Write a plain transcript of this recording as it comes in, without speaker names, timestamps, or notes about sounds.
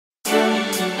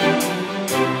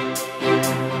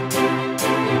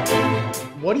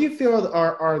what do you feel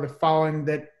are the following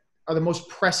that are the most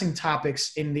pressing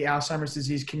topics in the Alzheimer's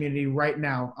disease community right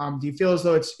now? Do you feel as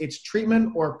though it's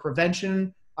treatment or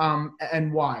prevention,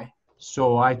 and why?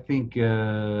 So I think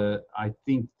in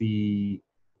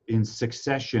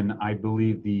succession, I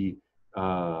believe the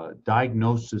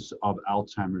diagnosis of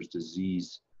Alzheimer's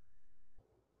disease,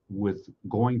 with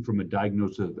going from a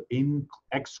diagnosis of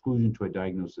exclusion to a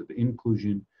diagnosis of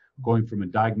inclusion, going from a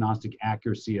diagnostic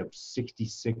accuracy of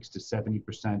 66 to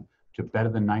 70% to better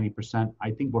than 90%.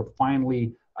 I think we're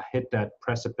finally hit that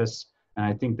precipice, and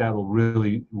I think that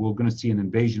we're going to see an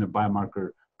invasion of biomarker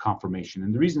confirmation.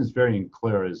 And the reason it's very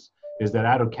clear is that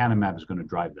aducanumab is going to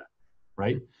drive that,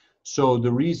 right? So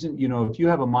the reason, if you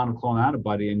have a monoclonal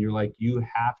antibody and you're like, you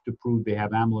have to prove they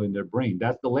have amyloid in their brain,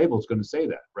 that's the label is going to say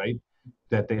that, right?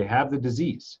 That they have the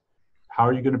disease. How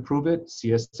are you going to prove it?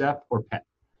 CSF or PET?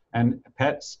 And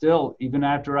PET still, even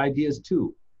after IDEAS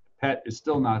 2, PET is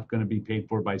still not going to be paid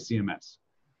for by CMS.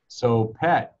 So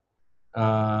PET,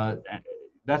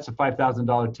 that's a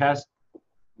 $5,000 test.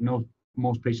 No,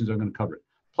 most patients are going to cover it.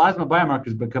 Plasma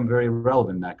biomarkers become very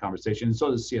relevant in that conversation, and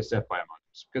so does CSF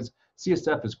biomarkers, because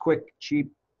CSF is quick, cheap.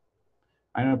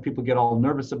 I know people get all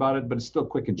nervous about it, but it's still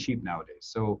quick and cheap nowadays.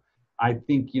 So I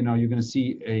think, you're going to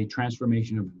see a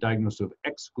transformation of diagnosis of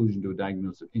exclusion to a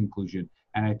diagnosis of inclusion,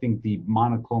 and I think the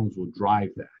monoclones will drive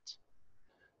that.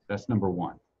 That's number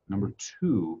one. Number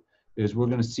two is we're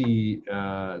going to see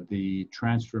the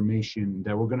transformation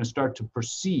that we're going to start to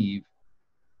perceive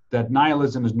that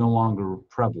nihilism is no longer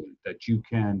prevalent, that you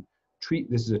can treat,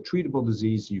 this is a treatable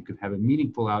disease, you can have a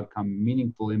meaningful outcome,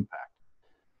 meaningful impact.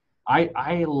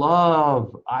 I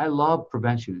love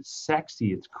prevention. It's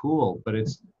sexy, it's cool, but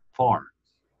it's far,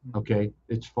 okay?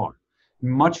 It's far,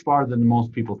 much farther than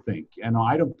most people think. And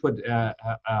I don't put,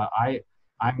 I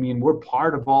mean, we're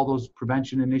part of all those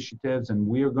prevention initiatives and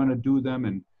we are gonna do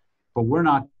them, but we're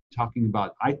not talking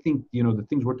about, I think, the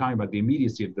things we're talking about, the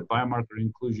immediacy of the biomarker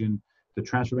inclusion, the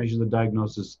transformation of the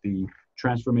diagnosis, the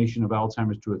transformation of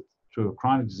Alzheimer's to a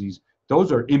chronic disease,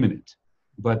 those are imminent.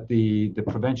 But the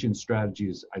prevention strategy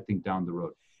is, I think, down the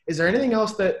road. Is there anything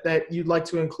else that you'd like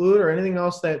to include, or anything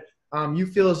else that you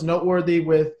feel is noteworthy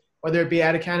with, whether it be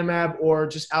aducanumab or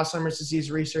just Alzheimer's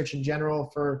disease research in general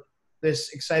for this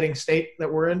exciting state that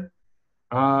we're in?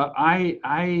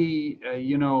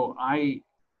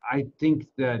 I think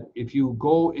that if you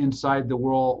go inside the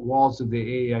walls of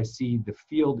the AAIC, the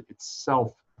field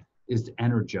itself is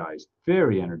energized,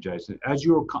 very energized.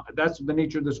 That's the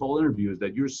nature of this whole interview, is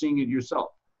that you're seeing it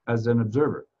yourself as an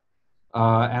observer.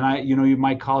 And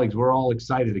my colleagues, we're all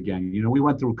excited again. We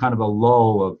went through kind of a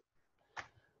lull of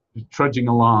trudging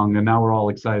along, and now we're all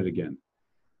excited again.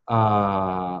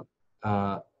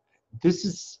 This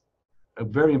is a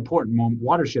very important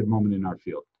watershed moment in our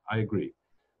field. I agree.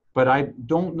 But I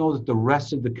don't know that the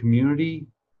rest of the community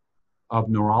of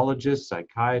neurologists,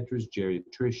 psychiatrists,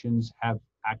 geriatricians have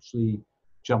actually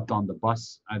jumped on the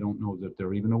bus. I don't know that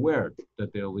they're even aware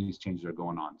that all these changes are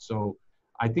going on. So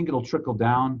I think it'll trickle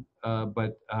down,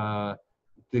 but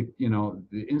the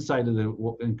inside of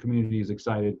the community is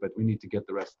excited, but we need to get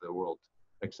the rest of the world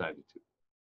excited too.